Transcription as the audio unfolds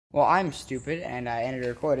Well, I'm stupid, and I ended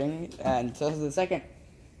recording, and so this is the second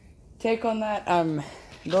take on that. I'm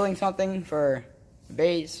building something for a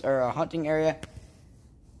base, or a hunting area.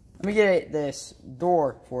 Let me get this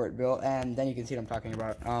door for it built, and then you can see what I'm talking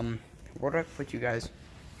about. Where do I put you guys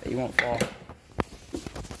that you won't fall?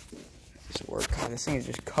 This will work. God, this thing is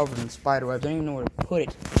just covered in spider webs. I don't even know where to put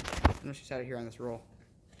it. I'm just out of here on this roll.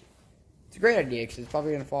 It's a great idea, because it's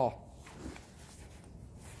probably going to fall.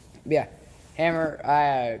 But yeah.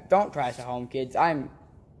 Hammer, don't try this at home, kids. I'm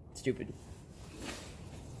stupid.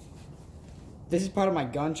 This is part of my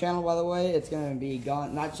gun channel, by the way. It's going to be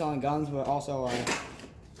not selling guns, but also,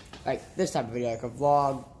 like, this type of video, like a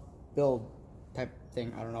vlog, build type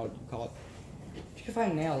thing. I don't know what you call it. You can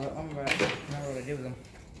find nails. I don't remember what I did with them.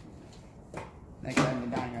 Like, I haven't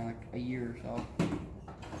been down here in, like, a year or so.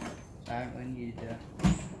 So I haven't really needed to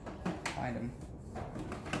find them.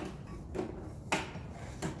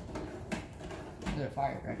 Those are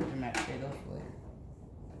firecrackers. I might save those for later.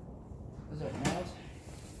 Those are nails.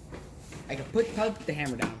 I could probably put the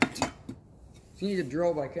hammer down. So you need a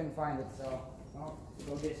drill, but I couldn't find it, so I'll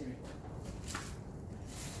go get some.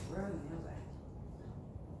 Where are the nails at?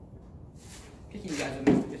 Picking you guys a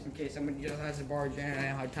minute, just in case somebody just has a barge in and I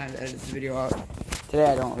don't have time to edit this video out.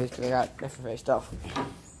 Today I don't, at least because I got FFA stuff.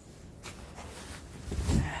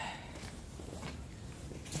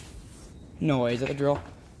 No way, is that the drill?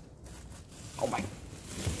 Oh my.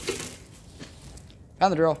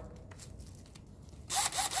 Found the drill.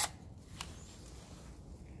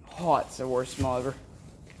 Oh, it's the worst smell ever.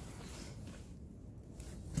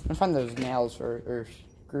 I'm gonna find those nails or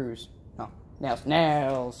screws. No, nails.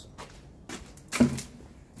 Nails!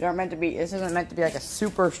 They aren't meant to be, this isn't meant to be like a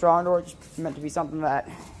super strong door, it's just meant to be something that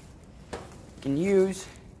you can use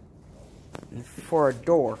for a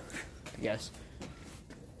door, I guess.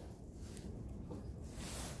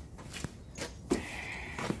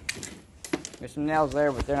 There's some nails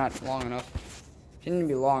there, but they're not long enough. Shouldn't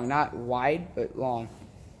be long, not wide, but long.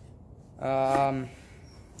 It's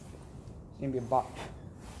gonna be a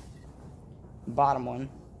bottom one.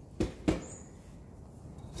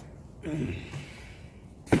 Is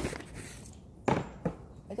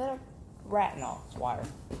that a rat? No, it's wire.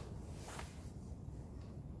 It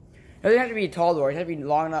doesn't have to be a tall door. It has to be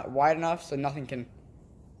long enough, wide enough, so nothing can.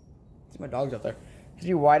 See my dog's up there. It has to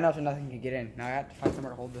be wide enough so nothing can get in. Now I have to find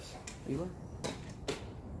somewhere to hold this lever.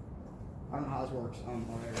 I don't know how this works.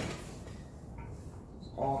 Whatever. It's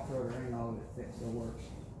all through and all of it fits, so it works.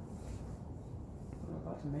 I don't know if I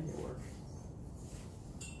can make it work.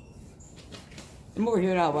 I'm over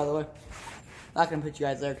here now, by the way. Not gonna put you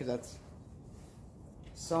guys there because that's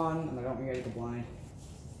sun, and I don't want you guys to get blind.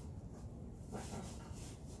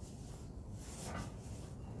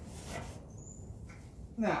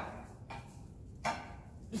 Now,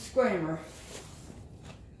 disclaimer.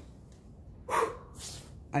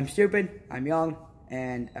 I'm stupid, I'm young,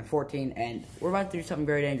 and I'm 14, and we're about to do something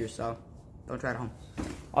very dangerous, so don't try it at home.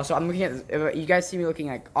 Also, I'm looking at, if you guys see me looking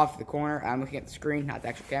like off the corner, I'm looking at the screen, not the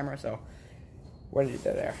actual camera, so what did it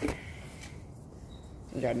do there?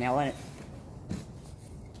 You got a nail in it.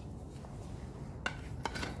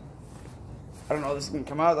 I don't know if this is gonna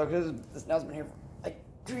come out though, because this nail's been here for like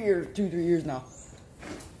 2, 3 years now.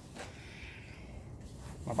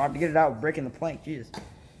 I'm about to get it out, breaking the plank, Jesus.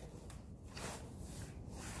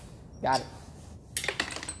 Got it.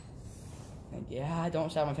 Yeah, don't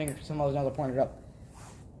stab my finger because some of those nails are pointed up.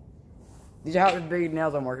 These are how big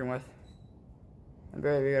nails I'm working with. Not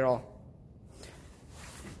very big at all.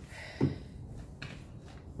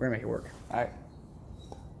 We're gonna make it work. Alright.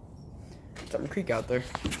 Something creek out there.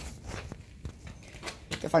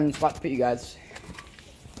 Gotta find a spot to put you guys.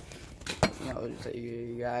 You know, just let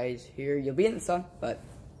you guys here. You'll be in the sun, but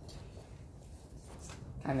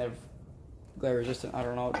kind of glare resistant. I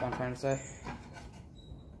don't know what I'm trying to say.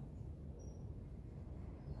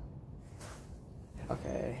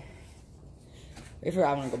 Okay. Wait for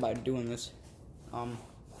I'm gonna go about doing this.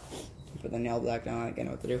 Put the nail back down. I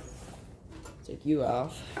know what to do. Take you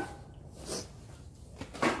off.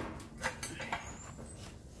 Put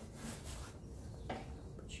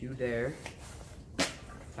you there.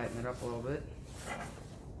 Tighten it up a little bit.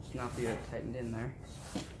 Just not be tightened in there.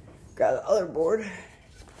 Grab the other board.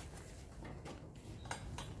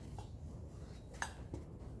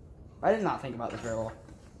 I did not think about this very well.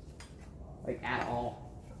 Like, at all.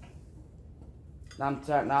 Now I'm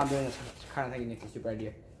doing this kind of thinking it's a stupid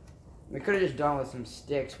idea. We could have just done with some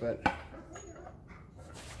sticks, but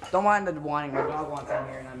don't mind the whining. My dog wants in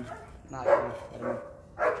here, and I'm not gonna let him in.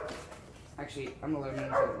 Actually, I'm gonna let him in.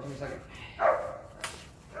 Give me a second. Oh,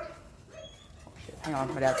 shit. Hang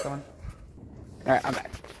on, my dad's coming. All right, I'm back.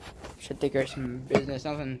 Shit. should take care of some business,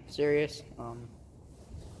 nothing serious. Now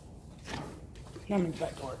I'm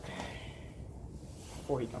back to work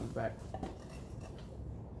before he comes back.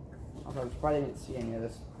 Also, I'm surprised I didn't see any of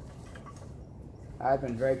this. I've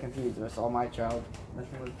been very confused with all my child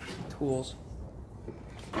messing with tools.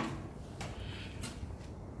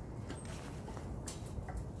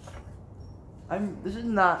 This is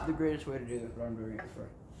not the greatest way to do this, but I'm doing it for.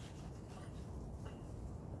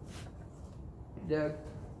 Hey, Doug.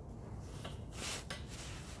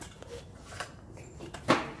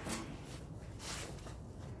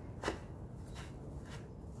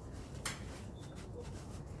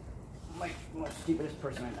 I'm like the most stupidest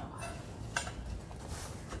person I know.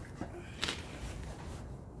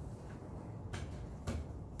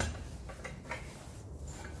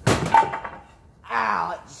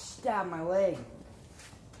 Ow, it stabbed my leg.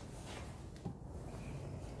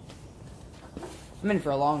 I'm in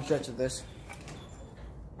for a long stretch of this.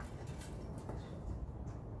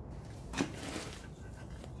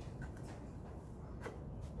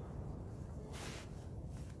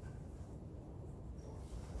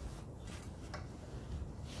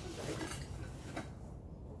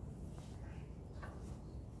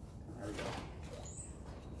 There we go.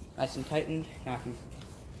 Nice and tightened. Now I can.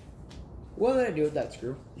 What did I do with that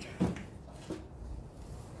screw?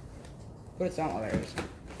 Put it down while there it is.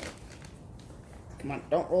 Come on,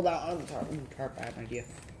 don't roll that on the tarp. Tarp, I have an idea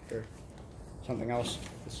for something else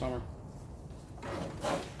this summer. I'm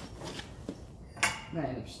gonna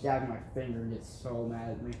end up stabbing my finger and get so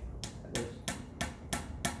mad at me at this.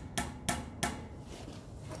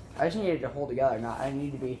 I just needed to hold together, I didn't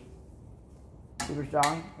need to be super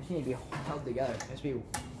strong. I just need to be held together. It has to be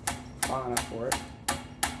long enough for it.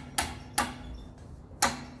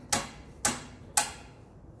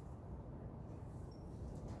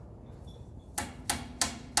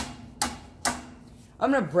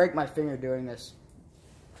 I'm gonna break my finger doing this.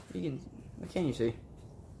 What can you see? Is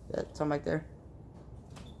that something back there?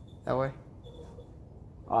 That way?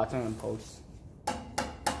 Oh, it's on them posts. I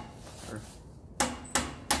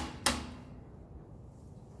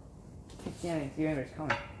can't see anybody's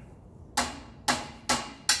coming.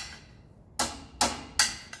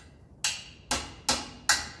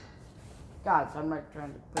 God, so I'm like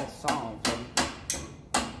trying to put a song on something.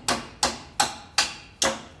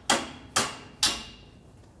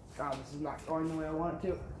 God, this is not going the way I want it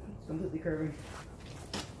to. It's completely curving.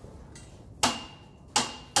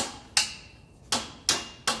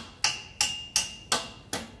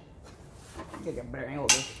 Get a better angle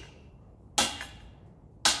of this.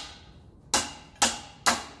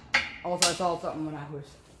 Also, I saw something when I was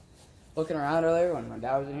looking around earlier when my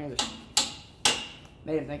dad was in here. This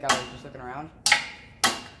made him think I was just looking around.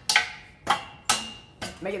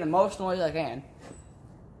 Making the most noise I can.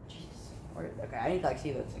 Okay, I need to like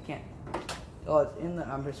see this. I can't. Oh, it's in the.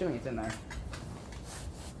 I'm assuming it's in there.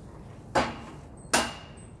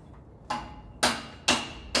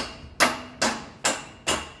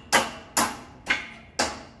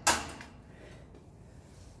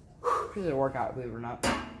 This is a workout, believe it or not.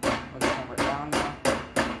 Let's come right down now.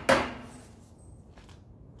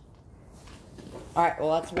 All right,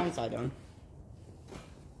 well that's one side done.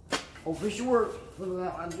 Oh, for sure. Look at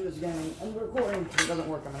that. I'll do this again. I'm recording. If it doesn't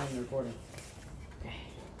work, I'm not even recording. Okay.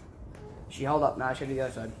 She held up. Now I should do the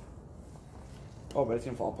other side. Oh, but it's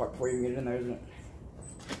gonna fall apart before you even get it in there, isn't it?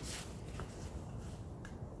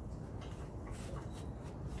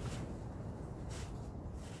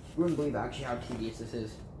 You wouldn't believe actually how tedious this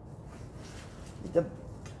is. To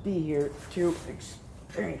be here to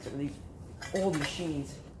experience of these old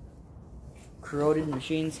machines, corroded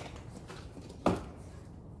machines.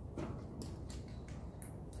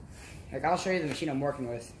 Like, I'll show you the machine I'm working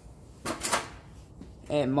with,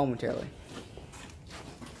 and momentarily.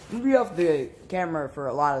 I'm gonna be off the camera for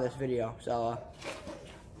a lot of this video, so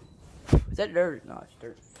is that dirt? No, it's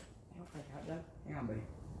dirt. Hang on, buddy.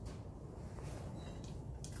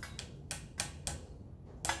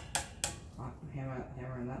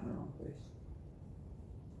 Hammering that in the wrong place.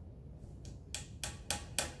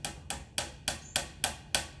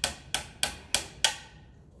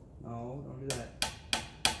 No, don't do that.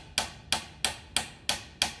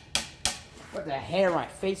 What the hair my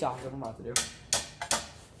face off is what I'm about to do.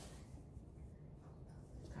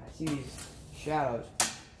 I see these shadows,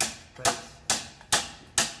 but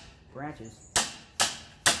it's branches.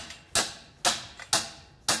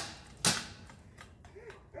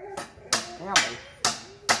 Hang on, buddy.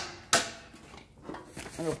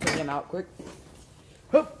 I'm gonna put him out quick.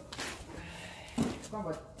 Hoop. Come on,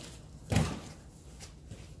 bud.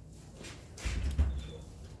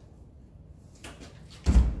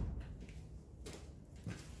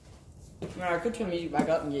 I could turn the music back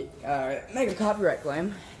up and get, make a copyright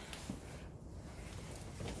claim.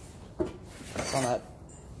 On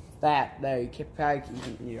that, there, you keep back,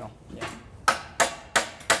 you know, yeah.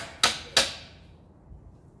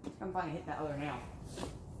 I'm finally hitting that other nail.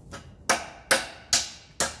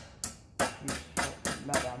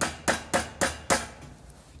 Back down.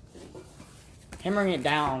 Hammering it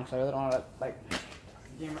down so I really don't want to, like,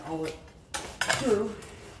 jam it all the way through.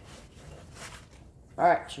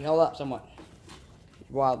 Alright, she held up somewhat.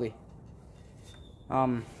 Wildly.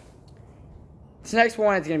 This next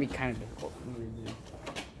one is going to be kind of difficult.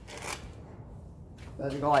 I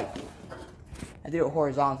have to go like, I do it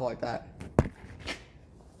horizontal like that.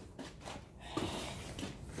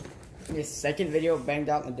 This second video banged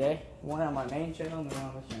out in the day. One on my main channel and then one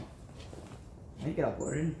on this channel. I think it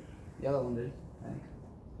uploaded. The other one did, I think.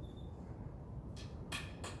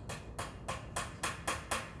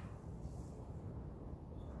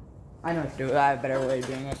 I know what to do. I have a better way of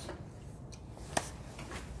doing this.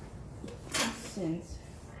 Since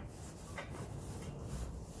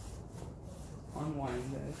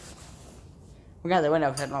unwind this. We got the window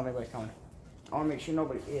because I don't know if anybody's coming. I want to make sure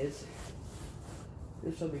nobody is.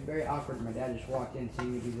 This will be very awkward. My dad just walked in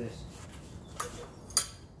seeing me do this.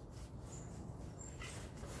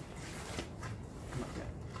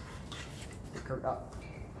 Get curved up.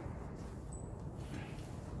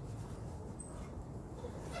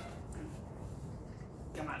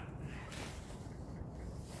 Come on.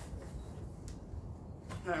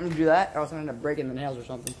 I'm gonna do that, or else I'm gonna end up breaking the nails or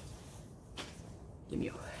something. Give me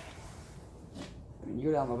a. You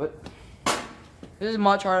go down a little bit. This is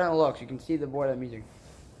much harder than it looks. You can see the board I'm using.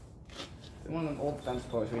 It's one of them old fence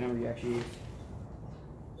posts we never actually used.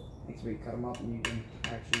 Makes me cut them up and you can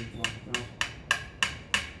actually use them.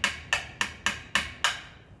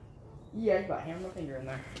 Yeah, I got hammer my finger in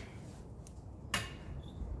there.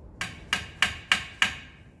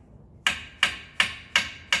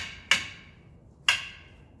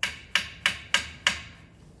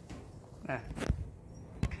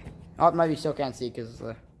 Oh, it might be still can't see because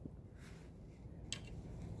the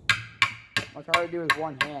what's hard to do with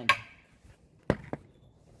one hand. I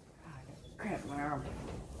got cramp in my arm.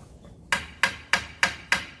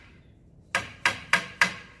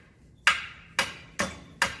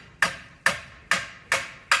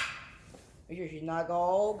 Make sure she's not going.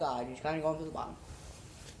 Oh God, she's kind of going to the bottom.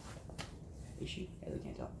 Is she? Yeah, we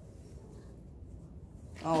can't tell.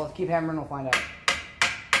 Oh, let's keep hammering. We'll find out.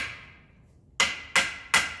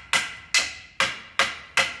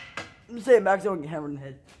 I'm gonna say it back so I can get hammered in the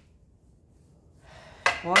head.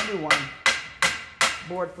 I want to do one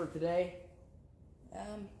board for today.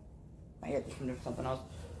 I get this from doing something else.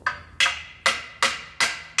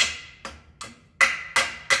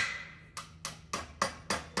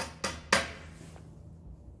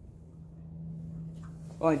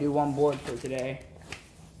 I'll only do one board for today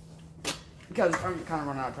because I'm kind of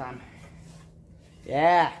running out of time.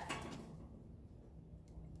 Yeah.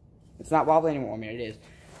 It's not wobbly anymore. I mean, it is.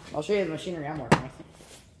 I'll show you the machinery I'm working with.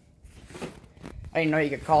 I didn't know you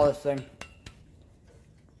could call this thing.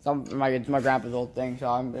 It's my grandpa's old thing, so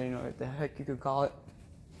I didn't know what the heck you could call it.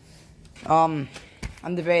 I'm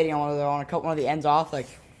debating on whether I want to cut one of the ends off, like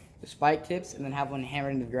the spike tips, and then have one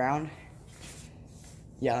hammered into the ground.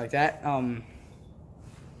 Yeah, like that. Alright,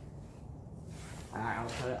 I'll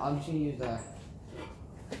cut it. I'm just gonna use one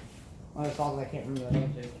of the saws I can't remember the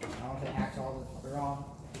name to. I don't know if they hacksaws are wrong.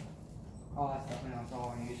 All that stuff, man, that's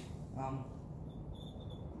all I use.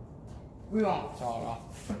 We won't saw it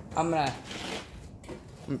off. I'm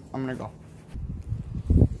gonna go.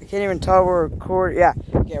 I can't even tell we're recording. Yeah,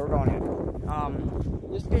 okay, we're going in.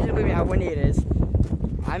 Just basically believe me how windy it is.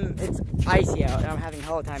 It's icy out, and I'm having a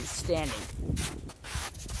hell of a time standing.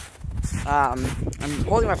 I'm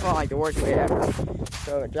holding my phone like the worst way ever.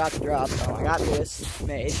 So it dropped. So I got this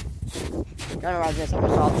made. Kind of reminds me of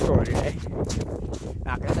something I saw at the store today.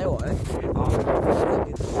 Not gonna say what.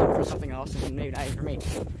 For something else, and maybe not even for me.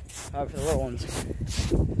 For the little ones.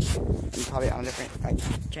 And probably on a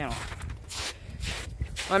different channel.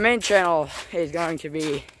 My main channel is going to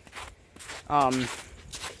be,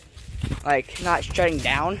 like, not shutting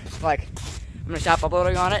down. Like, I'm gonna stop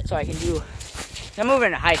uploading on it so I can do. I'm moving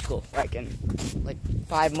into high school, like in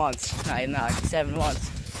 5 months, not even like 7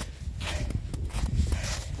 months.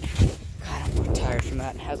 God, I'm tired from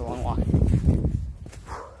that. It has a long walk.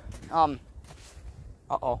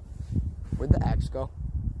 Uh-oh. Where'd the axe go?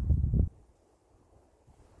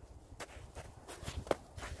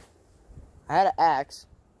 I had an axe.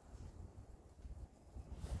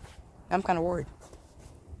 I'm kind of worried.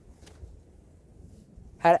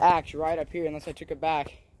 I had an axe right up here unless I took it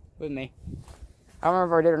back with me. I don't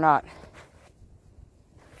remember if I did or not.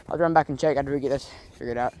 I'll run back and check after we get this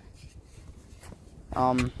figured out.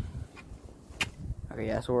 Okay,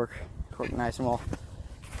 yeah, this will work. It's working nice and well.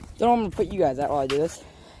 Don't know I'm gonna put you guys out while I do this.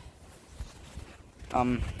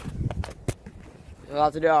 There's a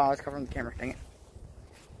lot to do. Oh, let's cover the camera. Dang it.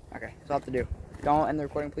 Okay, there's a lot to do. Don't end the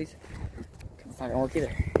recording, please. It's not gonna work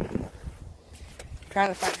either. Trying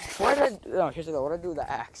to find. What did I do? No, seriously though, what did I do with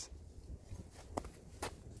the axe?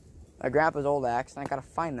 My grandpa's old axe, and I gotta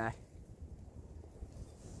find that.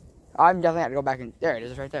 I'm definitely have to go back and there it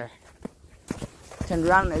is, right there. Turned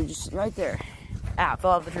around and it's just right there. Ah,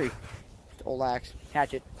 fell off the tree. Just old axe,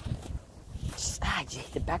 hatchet. Just, gee,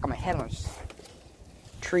 the back of my head was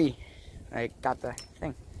tree. I got the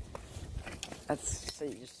thing. That's so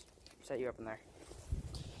you just set you up in there.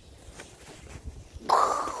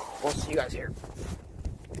 We'll see you guys here.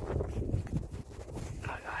 Oh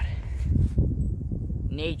god.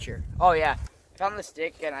 Nature. Oh yeah. I found the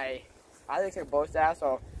stick and I think it's a bow staff,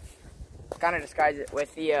 so kind of disguise it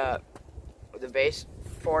with the base,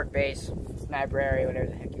 fort base, sniper area, whatever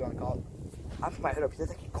the heck you want to call it. I'll put my hood up because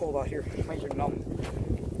it's like cold out here. My hands are numb.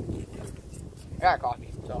 I got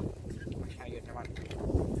coffee, so it's kind of good. Never mind.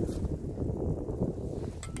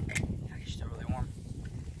 It's still really warm.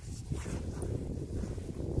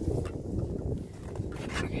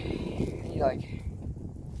 Okay, you like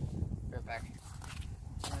right back.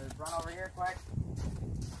 I'm gonna run over here quick.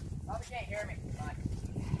 Oh, they can't hear me. Fine.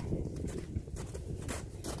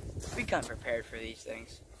 We come prepared for these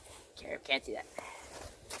things. Can't see that.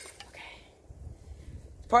 Okay.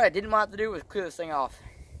 The part I didn't want to do was clear this thing off.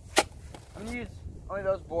 I'm gonna use only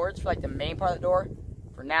those boards for like the main part of the door.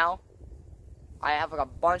 For now, I have like a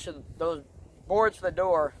bunch of those boards for the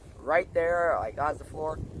door right there, like on the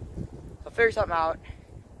floor. So I'll figure something out.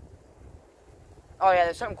 Oh yeah,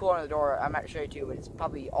 there's something cool on the door. I might show you too, but it's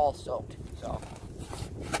probably all soaked. So,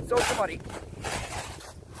 soak somebody.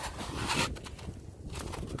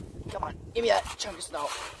 Come on, give me that chunk of snow.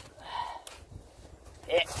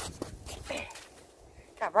 Yeah.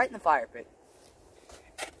 God, right in the fire pit.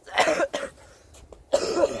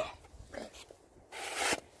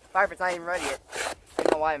 Fire pit's not even ready yet. I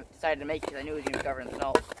don't know why I decided to make it, because I knew it was going to be covered in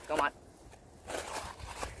snow. Come on.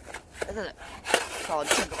 This is a solid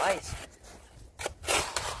chunk of ice.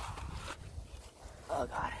 Oh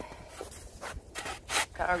god.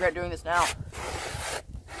 Kind of regret doing this now.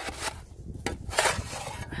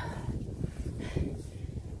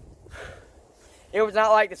 It was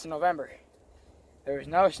not like this in November. There was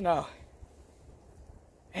no snow.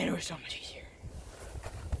 And it was so much easier.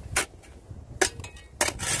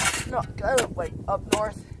 No, I live like up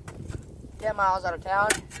north, 10 miles out of town.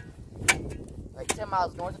 Like 10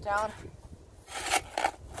 miles north of town.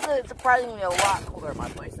 It's surprisingly a lot colder at my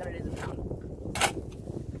place than it is in town.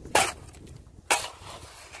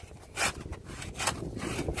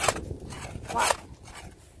 Come on.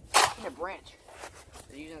 Give me a branch.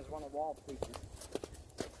 They're using this one of the wall pieces.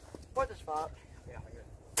 Put this spot. Yeah, I good.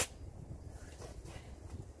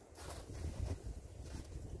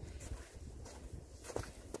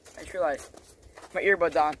 I just realized my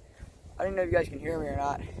earbuds on. I don't know if you guys can hear me or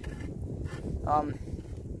not. I'm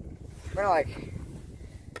gonna like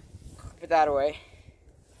put that away.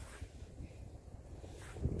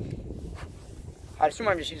 I assume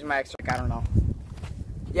I'm just using my extra. I don't know.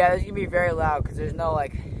 Yeah, this is gonna be very loud because there's no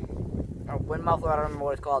like wind muffler. I don't remember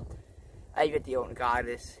what it's called. I get the oh god,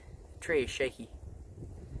 this tree is shaky.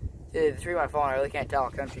 The tree on my phone, I really can't tell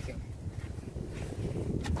because I'm shaking.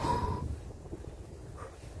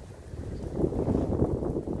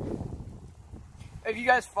 If you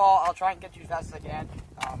guys fall, I'll try and get you as fast as I can.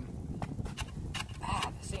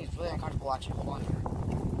 This thing is really uncomfortable actually. Hold on here.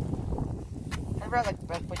 I figured out like the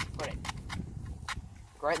best place to put it.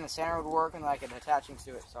 Right in the center would work, and like an attaching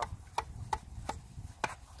to it. So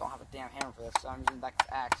don't have a damn hammer for this, so I'm using like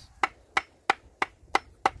the axe.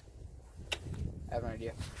 I have no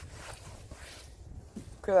idea.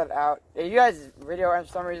 Clear that out. If you guys video for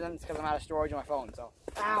some reason, it's because I'm out of storage on my phone. So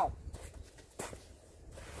ow.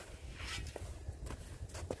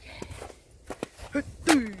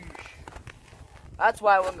 That's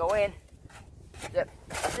why I wouldn't go in. That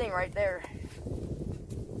thing right there.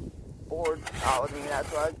 Board. Oh, it wasn't even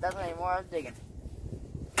that's not even what I was digging.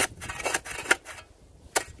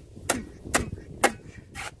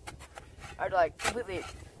 I'd like completely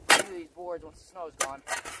do these boards once the snow's gone.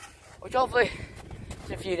 Which hopefully it's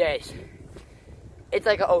in a few days. It's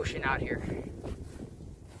like an ocean out here.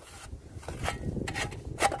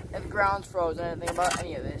 And the ground's frozen. I didn't think about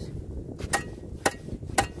any of this.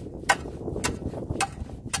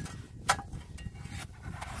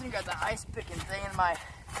 I got the ice picking thing in my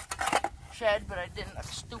shed, but I didn't look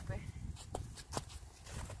stupid.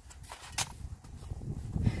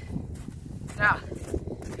 Now,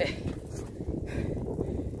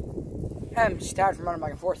 I'm just tired from running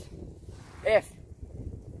back and forth. If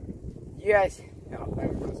you guys, no, I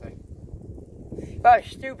don't know what to say. If I was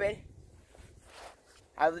stupid,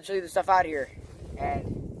 I would literally leave the stuff out here.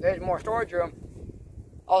 And there's more storage room.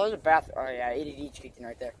 Oh, there's a bathroom. Oh, yeah, ADD kicked in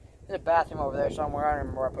right there. There's a bathroom over there somewhere. I don't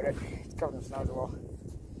remember where I put it. It's covered in snow as well.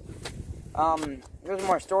 There's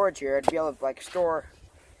more storage here. I'd be able to, like, store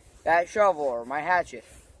that shovel or my hatchet.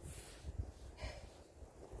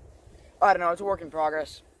 I don't know. It's a work in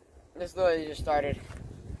progress. This literally just started.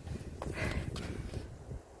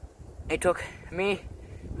 It took me,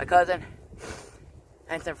 my cousin,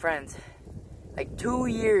 and some friends like 2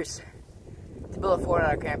 years to build a fort at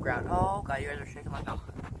our campground. Oh god, you guys are shaking like no.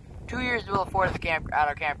 2 years to build a fort at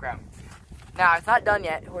our campground. Now it's not done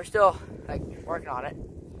yet. We're still like working on it.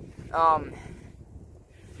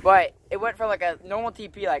 But it went from like a normal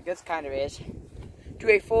TP like this kind of is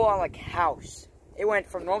to a full on like house. It went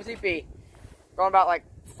from normal TP going about like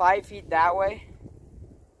 5 feet that way.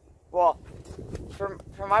 Well, from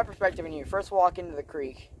my perspective, when you first walk into the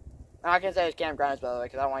creek, and I can say it's campground by the way,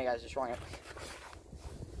 because I don't want you guys destroying it.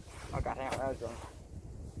 Oh god, hang on, that was wrong.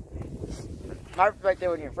 My perspective,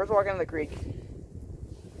 when you first walk into the creek,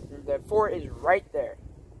 the fort is right there.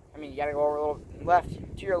 I mean, you gotta go over a little left,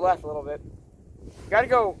 to your left a little bit. You gotta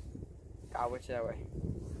go, god, which that way?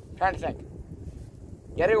 I'm trying to think.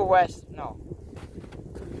 You gotta go west, no.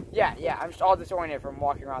 Yeah, I'm just all disoriented from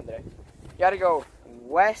walking around today. You gotta go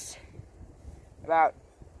west about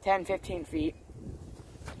 10-15 feet,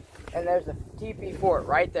 and there's the TP fort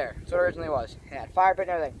right there. So it originally was. It had fire pit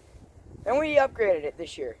and everything. Then we upgraded it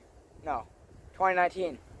this year. No,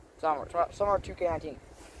 2019. Somewhere 2K19.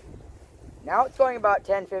 Now it's going about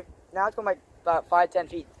 10-15. Now it's going like about 5-10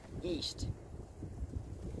 feet east.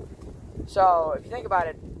 So if you think about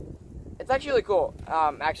it, it's actually really cool.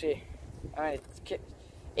 Actually, I mean it's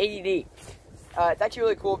ADD. It's actually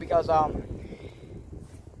really cool because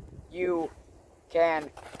you can.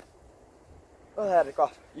 Oh, I had a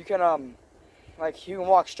cough. You can like you can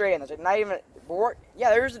walk straight in. There's like not even.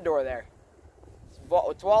 Yeah, there is a door there.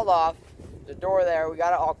 It's walled off. There's a door there. We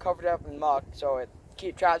got it all covered up in muck, so it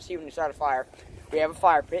traps heat when you start a fire. We have a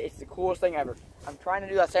fire pit. It's the coolest thing ever. I'm trying to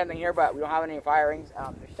do that same thing here, but we don't have any fire rings.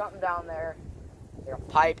 There's something down there, like a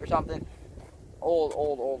pipe or something.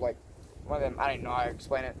 Old, like one of them. I don't even know how to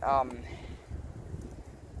explain it.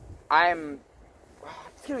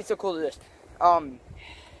 It's gonna be so cool to do this. But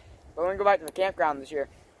when we go back to the campground this year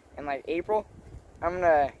in like April, I'm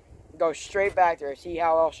gonna go straight back there, see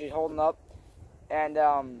how else she's holding up, and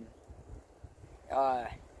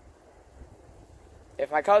if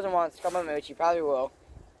my cousin wants to come with me, which he probably will,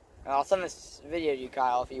 I'll send this video to you,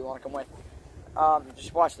 Kyle, if you want to come with.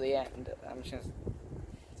 Just watch the end. I'm just gonna.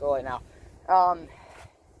 It's all late now.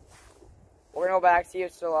 We're gonna go back, see if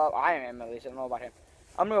it's still up. I am at least. I don't know about him.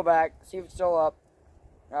 I'm gonna go back, see if it's still up.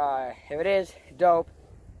 If it is, dope.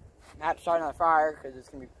 I have to start another fire because it's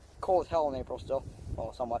gonna be cold as hell in April still.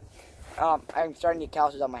 Well, somewhat. I'm starting to get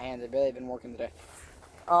calluses on my hands. I've barely been working today.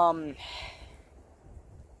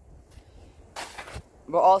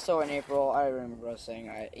 But also in April, I remember what I was saying.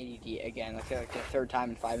 I had ADD again, like the third time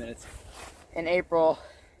in 5 minutes. In April,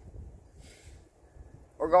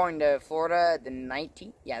 we're going to Florida the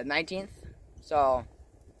 19th. Yeah, the 19th. So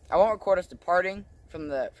I won't record us departing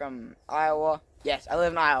from Iowa. Yes, I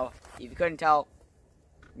live in Iowa. If you couldn't tell,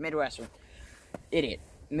 Midwestern idiot.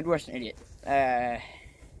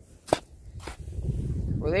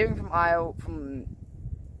 We're leaving from Iowa,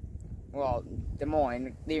 Des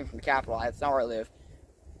Moines, leaving from the capital. That's not where I live.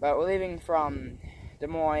 But we're leaving from Des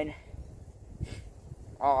Moines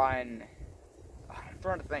on, I'm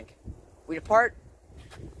trying to think. We depart,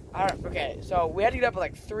 okay, so we had to get up at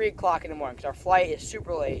like 3 o'clock in the morning because our flight is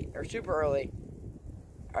super late, or super early.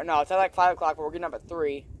 Or no, it's at like 5 o'clock, but we're getting up at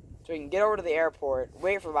 3. So we can get over to the airport,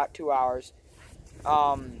 wait for about 2 hours.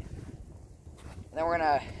 Then we're going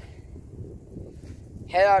to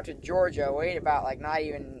head out to Georgia, wait about like not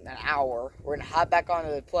even an hour. We're going to hop back onto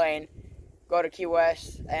the plane, go to Key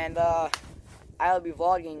West, and I'll be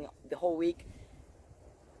vlogging the whole week.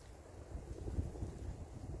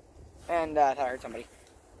 And I thought I heard somebody.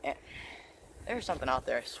 And there's something out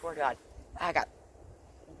there, I swear to God. I got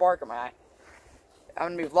bark in my eye.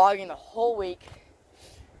 I'm going to be vlogging the whole week.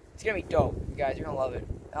 It's going to be dope, you guys. You're going to love it.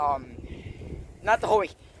 Not the whole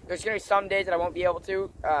week. There's going to be some days that I won't be able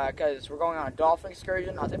to because we're going on a dolphin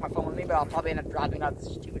excursion. I'll take my phone with me, but I'll probably end up dropping out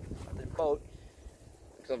this boat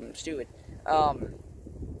because I'm stupid. We're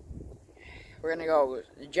going to go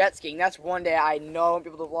jet skiing. That's one day I know I won't be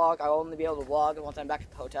able to vlog. I'll only be able to vlog once I'm back at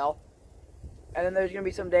the hotel. And then there's going to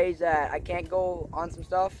be some days that I can't go on some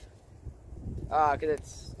stuff. because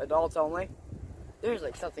it's adults only. There's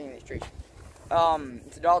like something in these trees.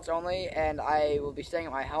 It's adults only, and I will be staying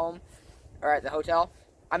at my home or at the hotel.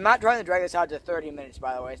 I'm not trying to drag this out to 30 minutes,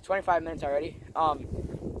 by the way. It's 25 minutes already.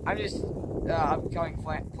 I'm just upcoming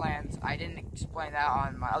plans. I didn't explain that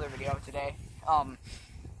on my other video today. I'm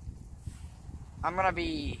gonna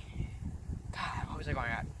be. God, what was I going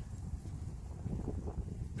at?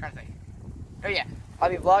 I'm trying to think. Oh yeah, I'll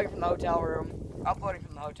be vlogging from the hotel room, uploading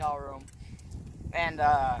from the hotel room, and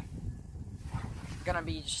gonna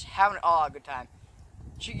be just having a good time.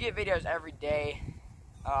 Should get videos every day.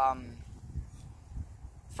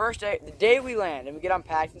 First day, the day we land and we get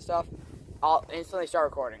unpacked and stuff, I'll instantly start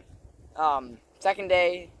recording. Second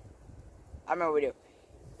day, I remember what we do.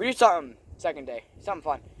 We do something second day, something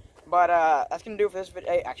fun. But that's gonna do it for this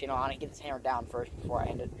video. Actually, no, I need to get this hammer down first before I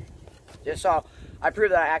end it. Just so I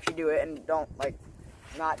prove that I actually do it and don't like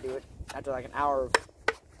not do it after like an hour of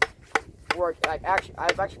work. Like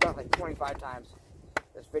I've actually done it like 25 times.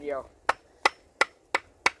 This video.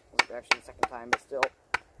 Actually, the second time, but still.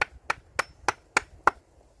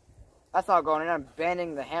 That's not going in. I'm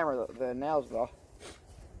bending the hammer, the nails though.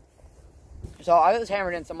 So I'll get this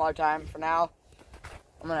hammered in some other time. For now,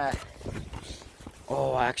 I'm gonna.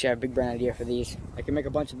 Oh, I actually have a big brand idea for these. I can make a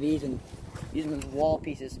bunch of these and use them as wall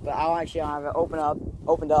pieces. But I'll actually have it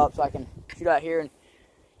opened up so I can shoot out here and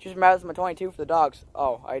shoot some arrows with my 22 for the dogs.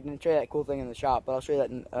 Oh, I didn't show you that cool thing in the shop, but I'll show you that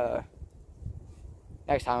in,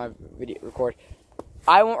 next time I record.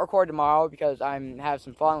 I won't record tomorrow because I'm have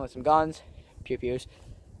some fun with some guns, pew pews.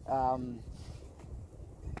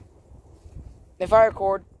 If I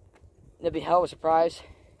record, it'll be hell of a surprise,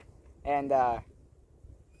 and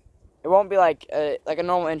it won't be like a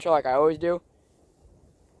normal intro like I always do.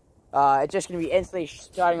 It's just gonna be instantly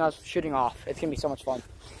starting us shooting off. It's gonna be so much fun.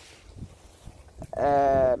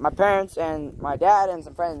 My parents and my dad and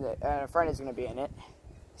some friends and a friend is gonna be in it.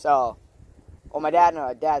 So, well, my dad and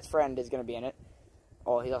my dad's friend is gonna be in it.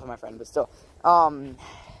 Oh, he's also my friend, but still.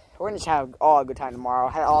 We're gonna just have all a good time tomorrow.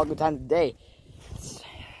 Had all a good time today.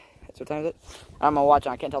 That's what time is it? I'm gonna watch it.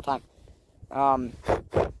 I can't tell time. My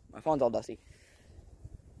phone's all dusty.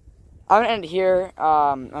 I'm gonna end it here.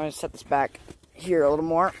 I'm gonna set this back here a little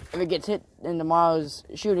more. If it gets hit in tomorrow's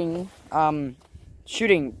shooting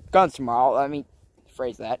guns tomorrow. Let me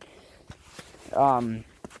phrase that. I'm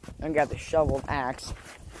gonna get the shovel and axe.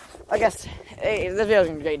 I guess, hey, this video's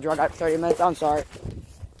gonna get drug out for 30 minutes. I'm sorry.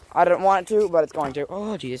 I didn't want it to, but it's going to.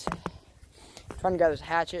 Oh, jeez. Trying to get this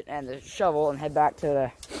hatchet and the shovel and head back to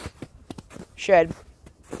the shed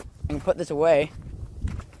and put this away.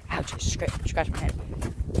 Ouch, scratch my head.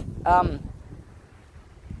 Oh,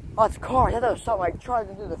 it's a car. I thought that was something like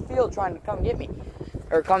driving through the field trying to come get me.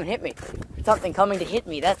 Or come and hit me. Something coming to hit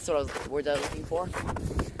me. That's what the words I was looking for.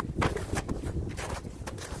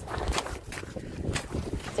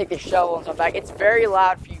 Take the shovel and stuff back. It's very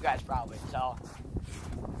loud for you guys probably, so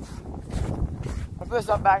I'll put this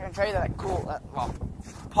up back and show you that cool, well,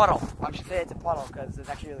 puddle. I should say it's a puddle because it's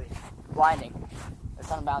actually really blinding. The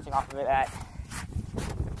sun bouncing off of it at,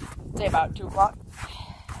 say, about 2 o'clock,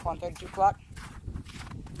 1:30, 2 o'clock.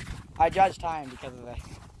 I judge time because of the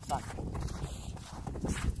sun.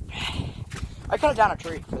 I cut down a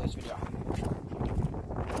tree for this video.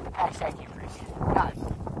 Actually, I can't breathe. God,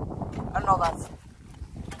 I don't know if that's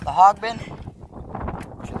the hog bin.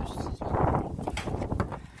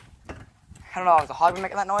 I don't know if the hog bin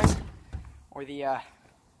making that noise or the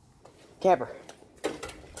camper.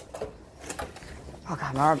 Oh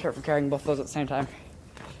god, my arms hurt from carrying both those at the same time.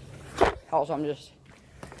 Also, I'm just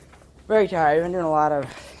very tired. I've been doing a lot of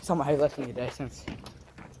somewhat heavy lifting today since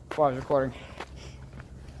before I was recording.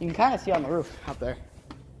 You can kind of see on the roof up there.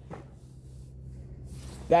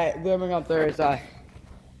 That glimmering up there is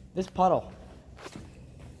this puddle.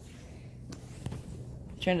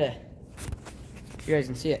 Trying to, you guys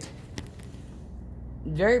can see it.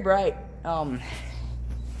 Very bright. For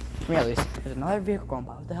me at least. There's another vehicle going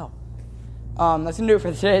by. What the hell? That's gonna do it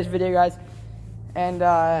for today's video, guys. And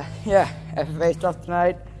yeah, FFA stuff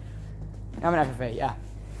tonight. I'm an FFA, yeah.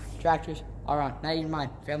 Tractors all around. Not even mine.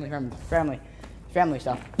 Family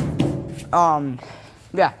stuff.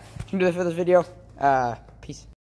 Yeah. Gonna do this for this video. Peace.